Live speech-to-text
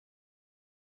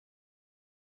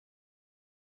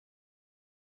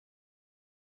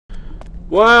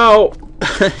Well,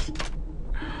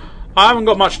 I haven't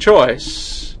got much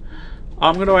choice.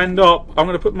 I'm going to end up... I'm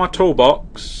going to put my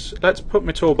toolbox... Let's put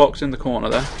my toolbox in the corner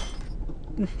there.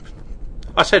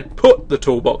 I said put the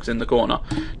toolbox in the corner.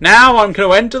 Now I'm going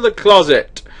to enter the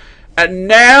closet. And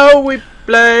now we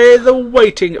play the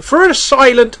waiting... For a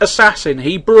silent assassin,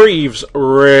 he breathes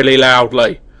really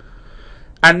loudly.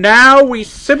 And now we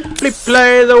simply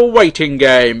play the waiting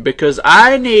game, because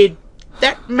I need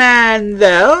that man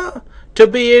there to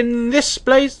be in this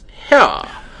place here.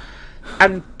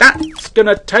 And that's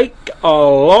gonna take a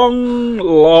long,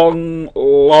 long,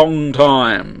 long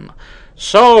time.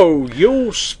 So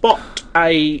you'll spot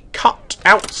a cut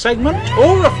out segment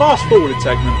or a fast forwarded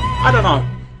segment. I don't know.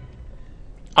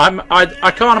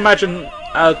 I can't imagine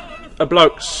a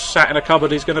bloke sat in a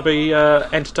cupboard is going to be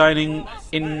entertaining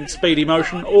in speedy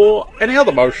motion or any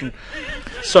other motion.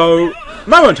 So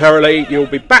momentarily you'll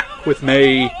be back with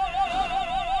me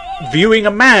viewing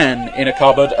a man in a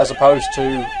cupboard as opposed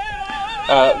to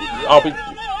I'll be...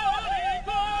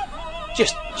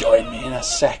 Just join me in a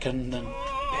second and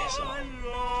piss off.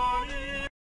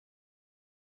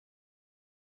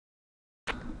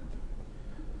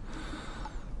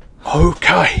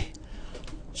 Okay,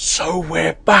 so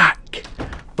we're back,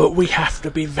 but we have to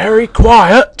be very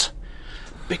quiet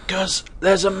because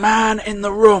there's a man in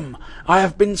the room. I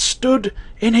have been stood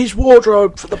in his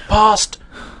wardrobe for the past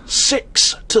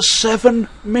 6 to 7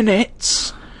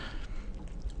 minutes.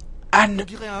 And...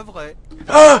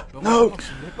 no!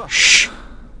 Shh!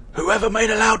 Whoever made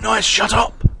a loud noise, shut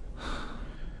up!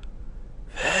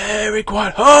 Very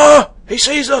quiet. Ah! He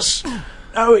sees us!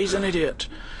 No, he's an idiot.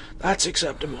 That's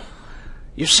acceptable.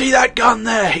 You see that gun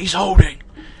there he's holding?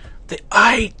 The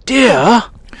idea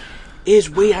is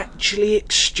we actually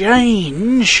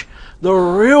exchange the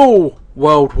real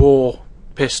World War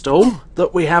pistol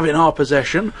that we have in our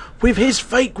possession with his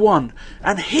fake one.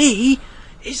 And he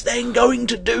is then going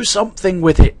to do something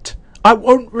with it. I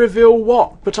won't reveal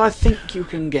what, but I think you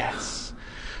can guess.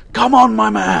 Come on, my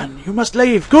man, you must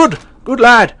leave. Good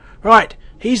lad. Right,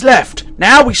 he's left.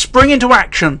 Now we spring into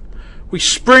action. We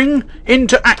spring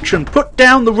into action. Put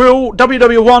down the real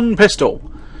WW1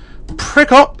 pistol.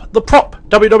 Prick up the prop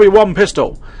WW1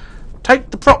 pistol. Take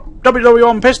the prop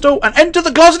WW1 pistol and enter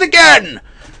the closet again.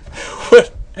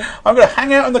 I'm going to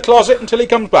hang out in the closet until he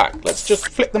comes back. Let's just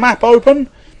flick the map open.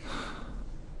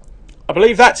 I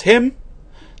believe that's him.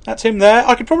 That's him there.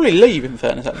 I could probably leave, in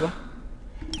fairness, actually.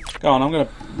 Go on, I'm going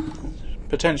to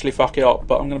potentially fuck it up,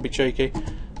 but I'm going to be cheeky.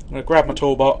 I'm going to grab my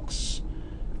toolbox.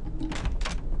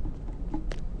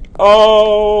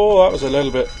 Oh, that was a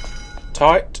little bit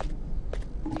tight.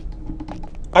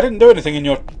 I didn't do anything in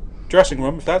your dressing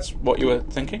room, if that's what you were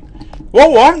thinking.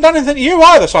 Whoa, I haven't done anything to you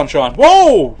either, sunshine.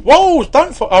 Whoa,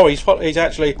 don't... Oh, he's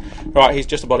actually... Right, he's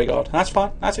just a bodyguard. That's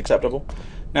fine. That's acceptable.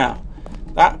 Now...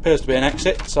 That appears to be an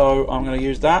exit, so I'm going to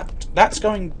use that. That's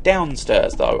going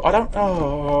downstairs, though. I don't...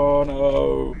 Oh,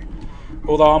 no.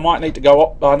 Although I might need to go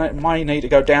up... I might need to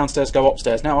go downstairs, go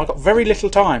upstairs. Now, I've got very little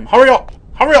time. Hurry up!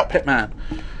 Hurry up, Hitman!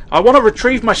 I want to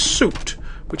retrieve my suit,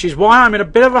 which is why I'm in a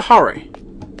bit of a hurry.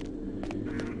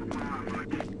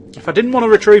 If I didn't want to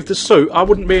retrieve the suit, I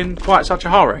wouldn't be in quite such a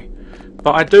hurry.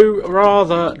 But I do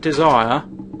rather desire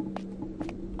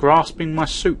grasping my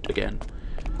suit again.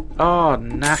 Oh,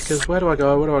 knackers. Where do I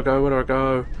go? Where do I go? Where do I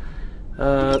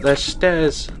go? There's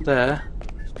stairs there.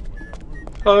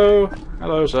 Hello.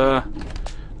 Hello, sir.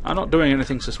 I'm not doing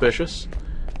anything suspicious.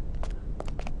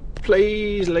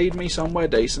 Please lead me somewhere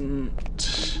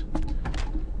decent.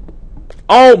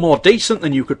 Oh, more decent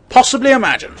than you could possibly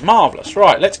imagine. Marvellous.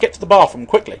 Right, let's get to the bathroom.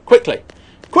 Quickly, quickly.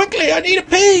 Quickly, I need a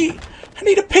pee! I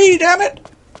need a pee, damn it!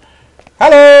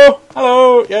 Hello!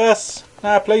 Hello, yes.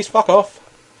 Now, please, fuck off.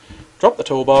 Drop the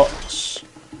toolbox.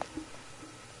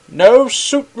 No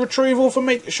suit retrieval for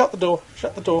me. Shut the door.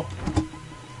 Shut the door.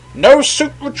 No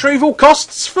suit retrieval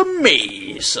costs for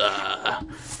me, sir.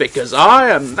 Because I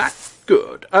am that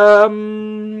good.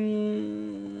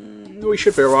 We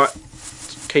should be alright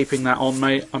keeping that on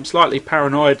me. I'm slightly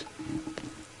paranoid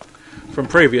from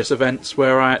previous events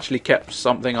where I actually kept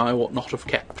something I ought not have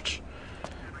kept.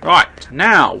 Right,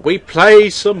 now we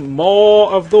play some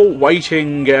more of the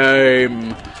waiting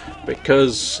game.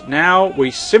 Because now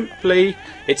we simply...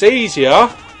 It's easier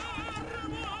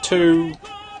to... Do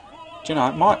you know,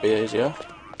 it might be easier.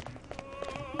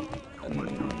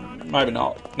 Maybe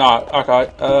not. No,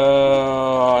 okay.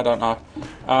 I don't know.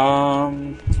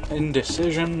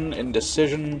 Indecision.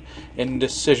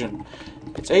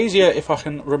 It's easier if I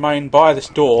can remain by this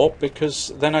door,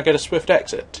 because then I get a swift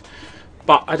exit.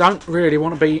 But I don't really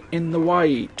want to be in the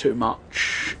way too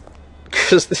much.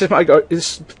 Because this is my go...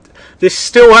 This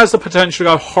still has the potential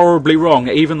to go horribly wrong,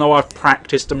 even though I've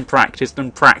practiced and practiced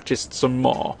and practiced some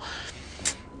more.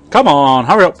 Come on,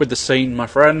 hurry up with the scene, my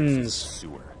friends.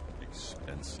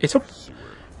 It's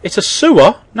a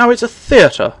sewer? No, it's a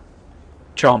theatre.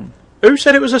 Chum. Who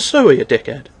said it was a sewer, you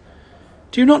dickhead?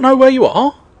 Do you not know where you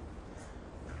are?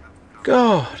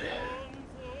 God.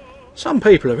 Some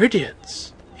people are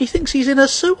idiots. He thinks he's in a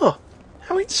sewer.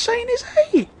 How insane is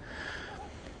he?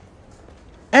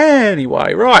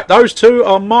 Anyway, right, those two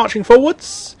are marching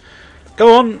forwards.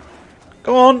 Go on.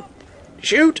 Go on.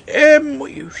 Shoot him! Will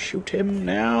you shoot him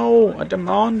now? I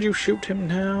demand you shoot him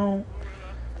now.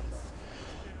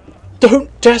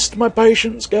 Don't test my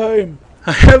patience, game.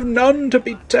 I have none to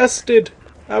be tested.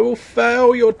 I will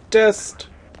fail your test.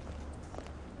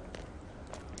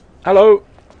 Hello.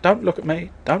 Don't look at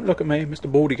me. Don't look at me, Mr.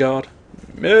 Bodyguard.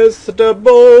 Mr.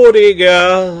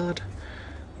 Bodyguard.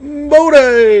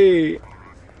 Baldy!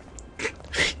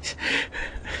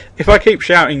 If I keep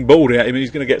shouting Baldy at him,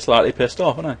 he's going to get slightly pissed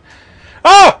off, isn't he?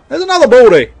 Ah! There's another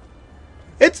Baldy!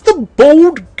 It's the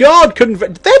Bald Guard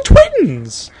Convention. They're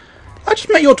twins! I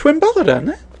just met your twin brother down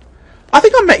there. I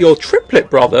think I met your triplet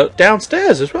brother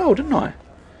downstairs as well, didn't I?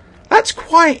 That's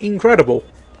quite incredible.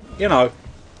 You know,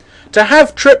 to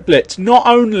have triplets not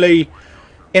only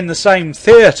in the same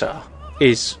theatre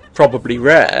is probably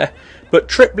rare, but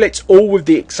triplets all with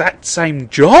the exact same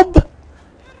job?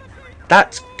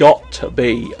 That's got to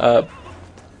be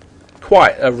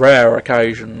quite a rare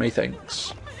occasion,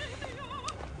 methinks.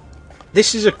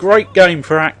 This is a great game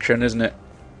for action, isn't it?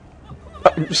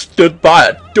 I'm stood by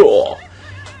a door,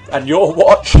 and you're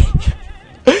watching.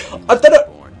 I don't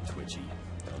know.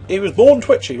 He was born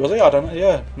twitchy, was he? I don't know.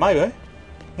 Yeah, maybe.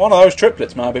 One of those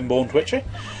triplets may have been born twitchy.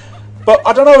 But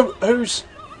I don't know who's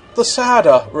the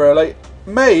sadder, really.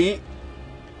 Me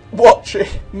watching,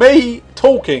 me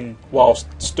talking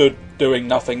whilst stood doing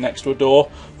nothing next to a door,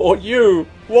 or you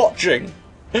watching.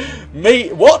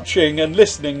 Me watching and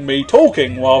listening, me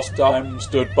talking whilst I'm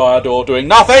stood by a door doing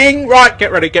nothing. Right,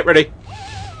 get ready, get ready.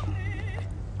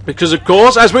 Because of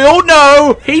course, as we all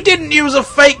know, he didn't use a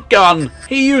fake gun.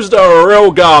 He used a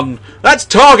real gun. That's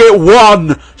target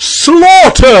 1.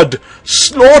 Slaughtered!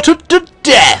 Slaughtered to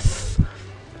death!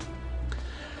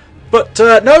 But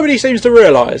nobody seems to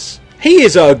realise. He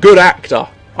is a good actor.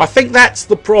 I think that's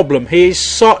the problem. He is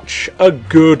such a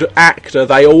good actor.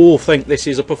 They all think this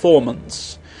is a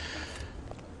performance.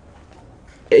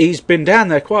 He's been down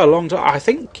there quite a long time. I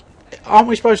think... Aren't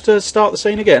we supposed to start the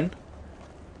scene again?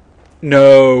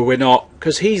 No, we're not.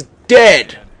 Because he's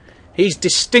dead. He's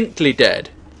distinctly dead.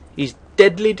 He's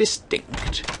deadly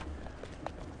distinct.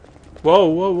 Whoa,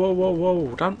 whoa, whoa, whoa,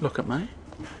 whoa. Don't look at me.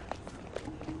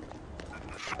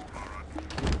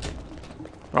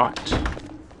 Right.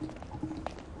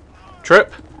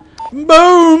 Trip.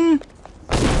 Boom!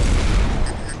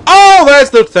 Oh, there's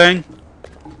the thing.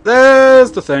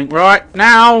 There's the thing. Right,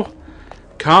 now.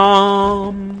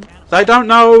 Calm. They don't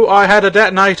know I had a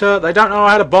detonator. They don't know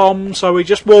I had a bomb. So we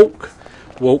just walk.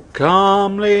 Walk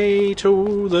calmly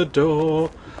to the door.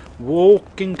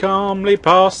 Walking calmly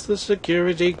past the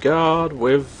security guard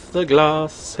with the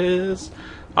glasses.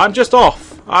 I'm just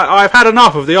off. I've had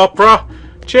enough of the opera.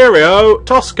 Cheerio,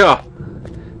 Tosca.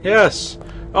 Yes.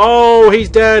 Oh, he's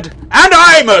dead. And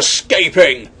I'm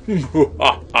escaping!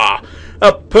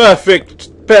 A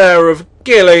perfect pair of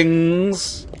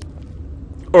killings.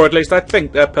 Or at least I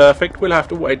think they're perfect. We'll have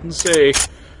to wait and see.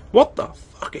 What the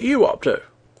fuck are you up to?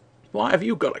 Why have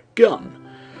you got a gun?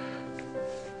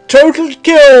 Total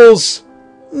kills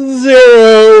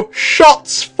 0.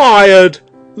 Shots fired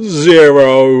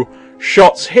 0.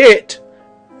 Shots hit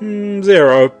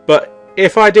 0. But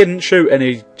if I didn't shoot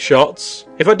any shots,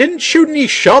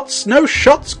 no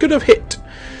shots could have hit.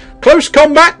 Close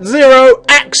combat 0.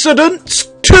 Accidents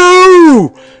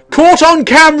 2. Caught on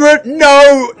camera,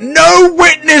 no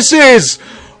witnesses.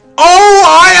 Oh,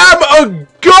 I am a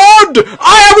god.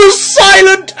 I am a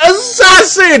silent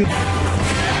assassin.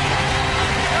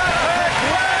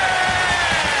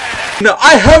 No,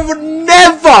 I have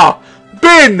never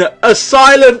been a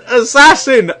silent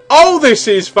assassin. Oh, this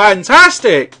is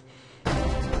fantastic.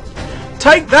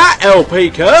 Take that, LP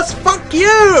Curse. Fuck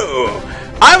you.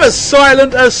 I'm a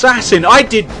silent assassin. I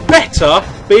did better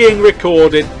being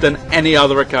recorded than any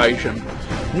other occasion.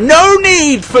 No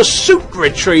need for suit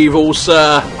retrieval,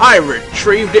 sir. I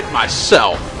retrieved it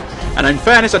myself. And in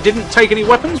fairness, I didn't take any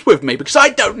weapons with me because I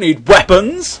don't need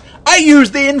weapons. I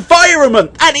use the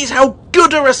environment. That is how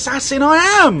good an assassin I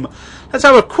am. Let's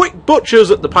have a quick butchers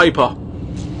at the paper.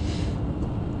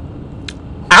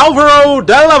 Alvaro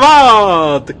de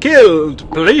Lavard killed.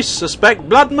 Police suspect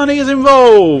blood money is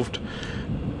involved.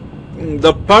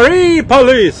 The Paris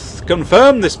police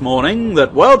confirmed this morning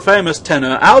that world-famous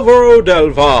tenor Alvaro I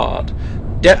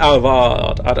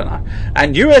don't know,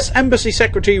 and US Embassy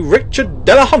Secretary Richard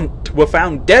Delahunt were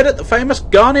found dead at the famous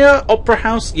Garnier Opera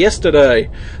House yesterday.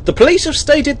 The police have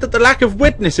stated that the lack of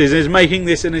witnesses is making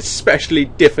this an especially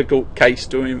difficult case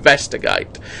to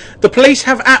investigate. The police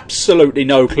have absolutely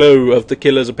no clue of the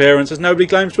killer's appearance, as nobody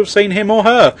claims to have seen him or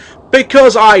her,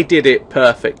 because I did it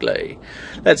perfectly.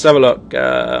 Let's have a look.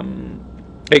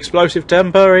 Explosive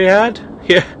temper he had?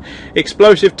 Yeah,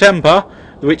 explosive temper,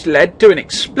 which led to an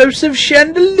explosive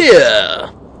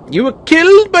chandelier. You were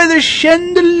killed by the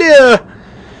chandelier.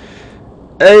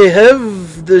 I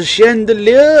have the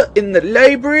chandelier in the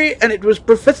library, and it was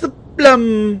Professor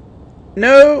Plum.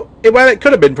 No, well, it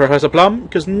could have been Professor Plum,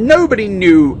 because nobody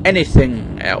knew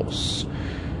anything else.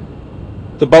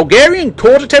 The Bulgarian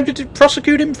court attempted to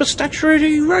prosecute him for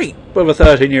statutory rape of a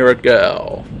 13-year-old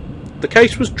girl. The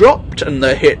case was dropped, and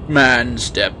the hitman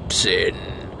steps in.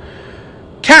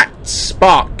 Cat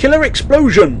spark killer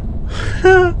explosion.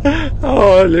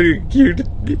 Oh, little cute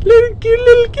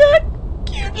little cat.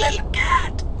 Cute little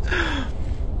cat.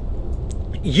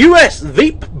 US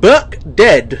Veep Burke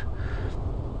dead.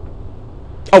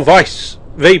 Oh, Vice.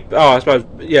 Veep. Oh, I suppose.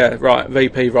 Yeah, right.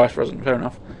 VP, Vice President. Fair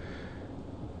enough.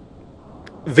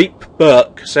 Veep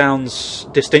Burke sounds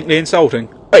distinctly insulting.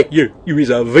 Hey, you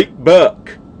is a Veep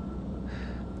Burke.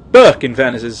 Burke, in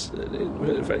fairness, is...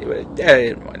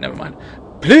 never mind.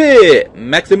 Plus,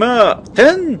 maxima,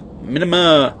 10,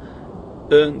 minima,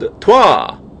 and 3.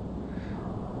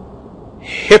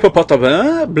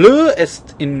 Hippopotame, bleu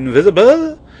est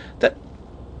invisible.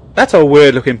 That's a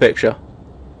weird-looking picture.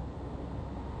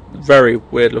 Very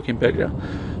weird-looking picture.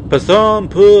 Personne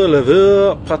peut le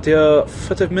voir partir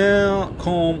furtivement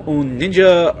comme un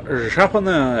ninja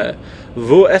japonais.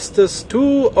 Vous êtes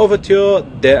tout ouverture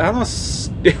des annos.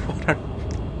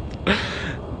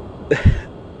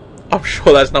 I'm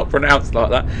sure that's not pronounced like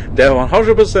that. De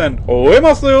 100%. Oui,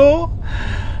 monsieur.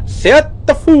 C'est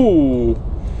fou.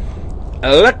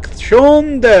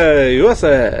 Election de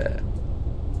USA.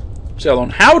 So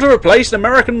on how to replace an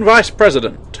American vice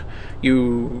president.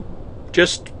 You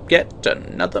just get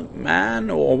another man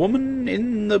or woman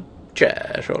in the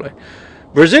chair, surely.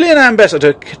 Brazilian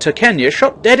ambassador to Kenya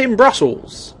shot dead in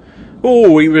Brussels.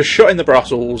 Oh, he was shot in the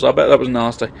Brussels. I bet that was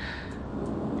nasty.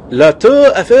 La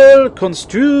Tour Eiffel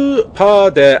construite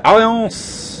par des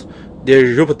alliances de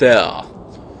Jupiter.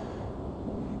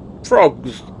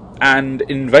 Frogs and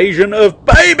invasion of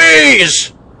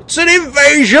babies! It's an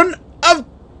invasion of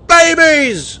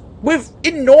babies! With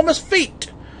enormous feet!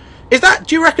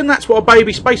 Do you reckon that's what a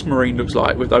baby space marine looks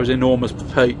like with those enormous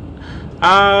feet?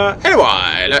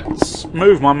 Anyway, let's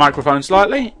move my microphone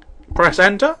slightly. Press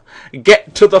enter.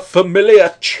 Get to the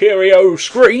familiar Cheerio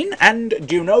screen, and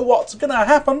do you know what's going to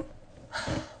happen?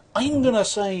 I'm going to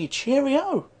say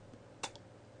Cheerio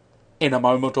in a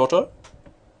moment or two.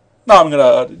 I'm going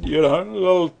to, a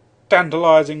little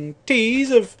tantalising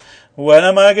tease of when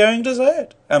am I going to say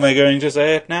it? Am I going to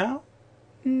say it now?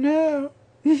 No.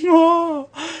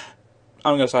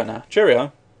 I'm going to say it now.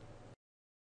 Cheerio.